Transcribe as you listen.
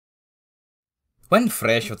When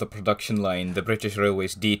fresh off the production line, the British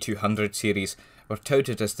Railways D200 series were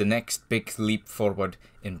touted as the next big leap forward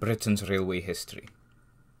in Britain's railway history.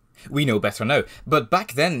 We know better now, but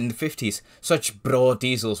back then in the 50s, such broad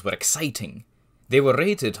diesels were exciting. They were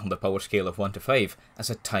rated on the power scale of 1 to 5 as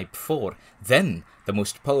a Type 4, then the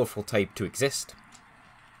most powerful type to exist.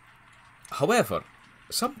 However,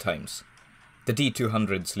 sometimes the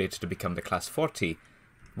D200s, later to become the Class 40,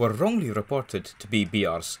 were wrongly reported to be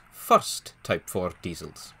BR's first Type 4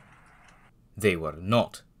 diesels. They were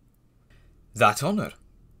not. That honour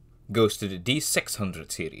goes to the D600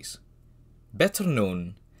 series, better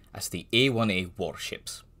known as the A1A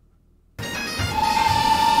Warships.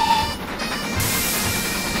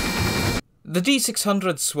 The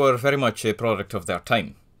D600s were very much a product of their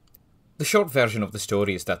time. The short version of the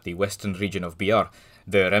story is that the western region of BR,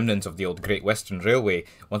 the remnants of the old Great Western Railway,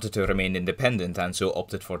 wanted to remain independent and so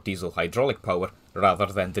opted for diesel hydraulic power rather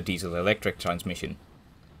than the diesel electric transmission.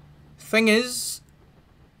 Thing is,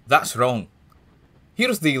 that's wrong.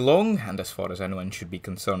 Here's the long, and as far as anyone should be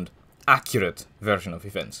concerned, accurate version of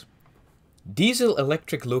events. Diesel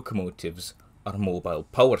electric locomotives are mobile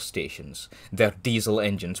power stations. Their diesel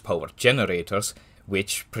engines power generators,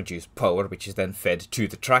 which produce power which is then fed to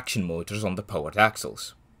the traction motors on the powered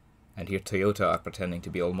axles. And here Toyota are pretending to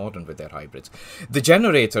be all modern with their hybrids. The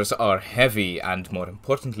generators are heavy and, more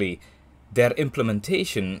importantly, their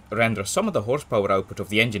implementation renders some of the horsepower output of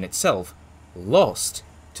the engine itself lost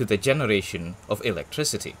to the generation of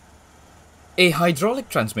electricity. A hydraulic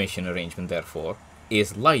transmission arrangement, therefore,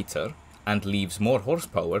 is lighter and leaves more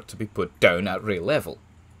horsepower to be put down at rail level.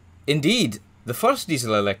 Indeed, the first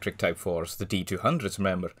diesel-electric Type 4s, the D200s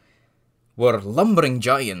remember, were lumbering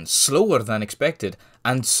giants, slower than expected,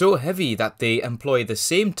 and so heavy that they employ the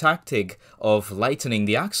same tactic of lightening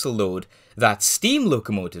the axle load that steam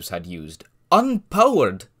locomotives had used,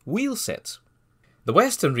 unpowered wheel sets. The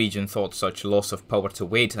Western region thought such loss of power to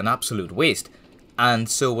weight an absolute waste, and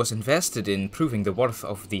so was invested in proving the worth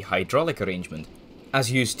of the hydraulic arrangement,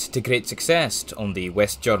 as used to great success on the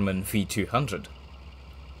West German V200.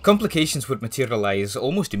 Complications would materialise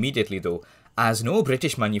almost immediately though, as no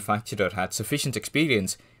British manufacturer had sufficient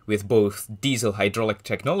experience with both diesel hydraulic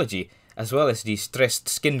technology as well as the stressed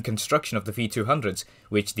skin construction of the V200s,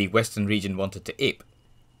 which the Western region wanted to ape.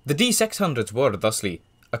 The D600s were, thusly,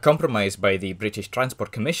 a compromise by the British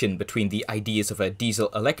Transport Commission between the ideas of a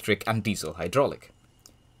diesel-electric and diesel-hydraulic,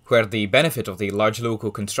 where the benefit of the large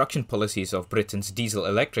local construction policies of Britain's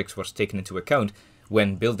diesel-electrics was taken into account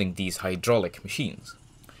when building these hydraulic machines.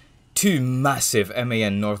 Two massive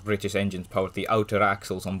MAN North British engines powered the outer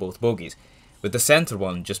axles on both bogies, with the centre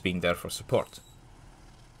one just being there for support,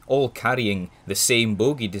 all carrying the same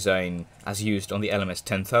bogie design as used on the LMS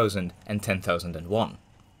 10,000 and 10,001.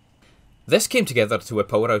 This came together to a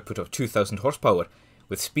power output of 2,000 horsepower,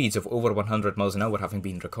 with speeds of over 100 miles an hour having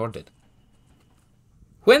been recorded.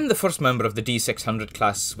 When the first member of the D600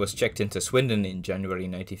 class was checked into Swindon in January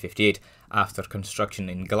 1958, after construction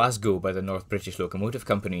in Glasgow by the North British Locomotive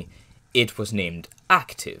Company, it was named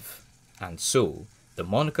Active, and so the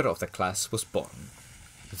moniker of the class was born,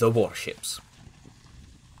 the Warships.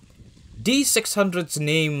 D600's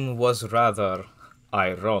name was rather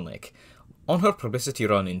ironic. On her publicity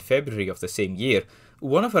run in February of the same year,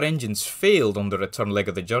 one of her engines failed on the return leg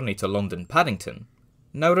of the journey to London Paddington.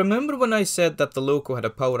 Now remember when I said that the Loco had a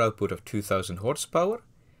power output of 2,000 horsepower?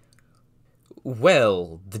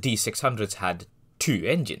 Well, the D600s had two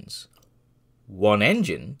engines. One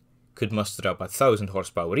engine could muster up 1,000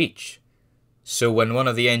 horsepower each. So when one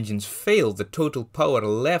of the engines failed, the total power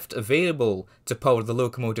left available to power the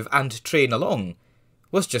locomotive and train along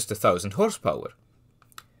was just 1,000 horsepower.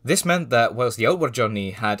 This meant that whilst the outward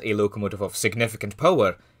journey had a locomotive of significant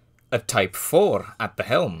power, a Type 4 at the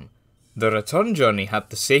helm, the return journey had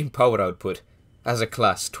the same power output as a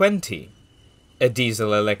Class 20, a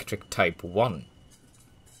diesel-electric Type 1.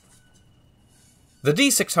 The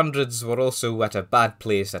D600s were also at a bad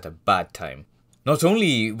place at a bad time. Not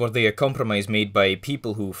only were they a compromise made by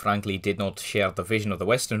people who frankly did not share the vision of the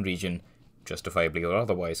Western region, justifiably or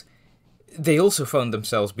otherwise, they also found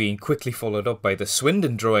themselves being quickly followed up by the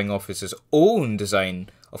Swindon Drawing Office's own design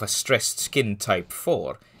of a stressed skin Type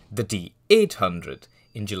 4, the D800,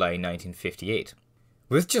 in July 1958.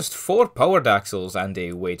 With just 4 powered axles and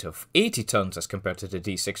a weight of 80 tons as compared to the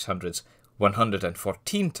D600's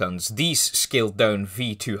 114 tons, these scaled-down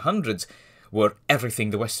V200s were everything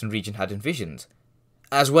the Western region had envisioned,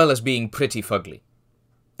 as well as being pretty fugly.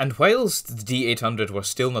 And whilst the D800 was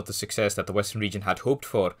still not the success that the Western region had hoped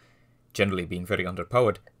for, generally being very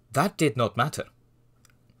underpowered, that did not matter.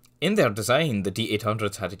 In their design, the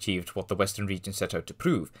D800s had achieved what the Western region set out to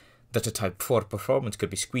prove, that a Type 4 performance could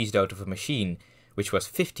be squeezed out of a machine which was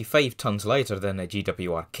 55 tons lighter than a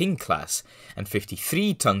GWR King class, and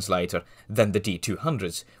 53 tons lighter than the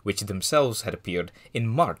D200s, which themselves had appeared in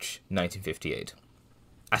March 1958.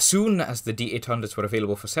 As soon as the D800s were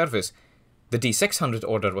available for service, the D600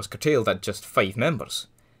 order was curtailed at just 5 members,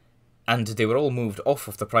 and they were all moved off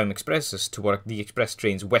of the Prime Expresses to work the express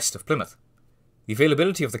trains west of Plymouth. The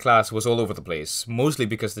availability of the class was all over the place, mostly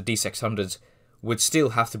because the D600s would still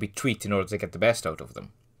have to be tweaked in order to get the best out of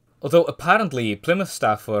them. Although apparently Plymouth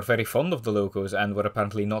staff were very fond of the locos and were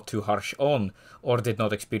apparently not too harsh on, or did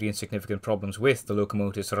not experience significant problems with, the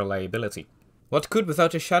locomotive's reliability. What could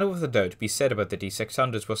without a shadow of a doubt be said about the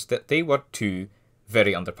D600s was that they were too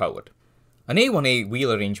very underpowered. An A1A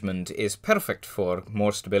wheel arrangement is perfect for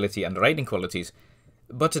more stability and riding qualities,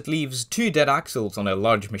 but it leaves 2 dead axles on a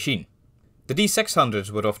large machine. The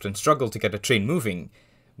D600s would often struggle to get a train moving,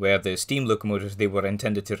 where the steam locomotives they were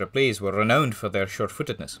intended to replace were renowned for their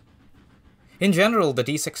short-footedness. In general, the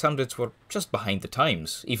D600s were just behind the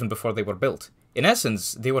times, even before they were built. In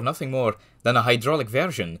essence, they were nothing more than a hydraulic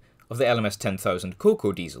version of the LMS 10,000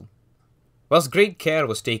 Cocoa diesel. Whilst great care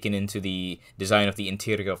was taken into the design of the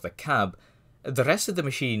interior of the cab, the rest of the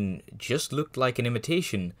machine just looked like an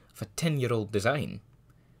imitation of a 10-year-old design.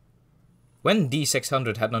 When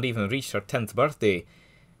D600 had not even reached her 10th birthday,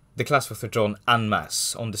 the class was withdrawn en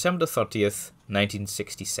masse on December 30th,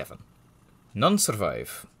 1967. None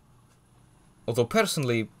survive, although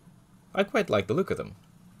personally, I quite like the look of them.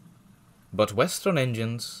 But Western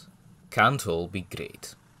engines can't all be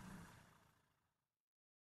great.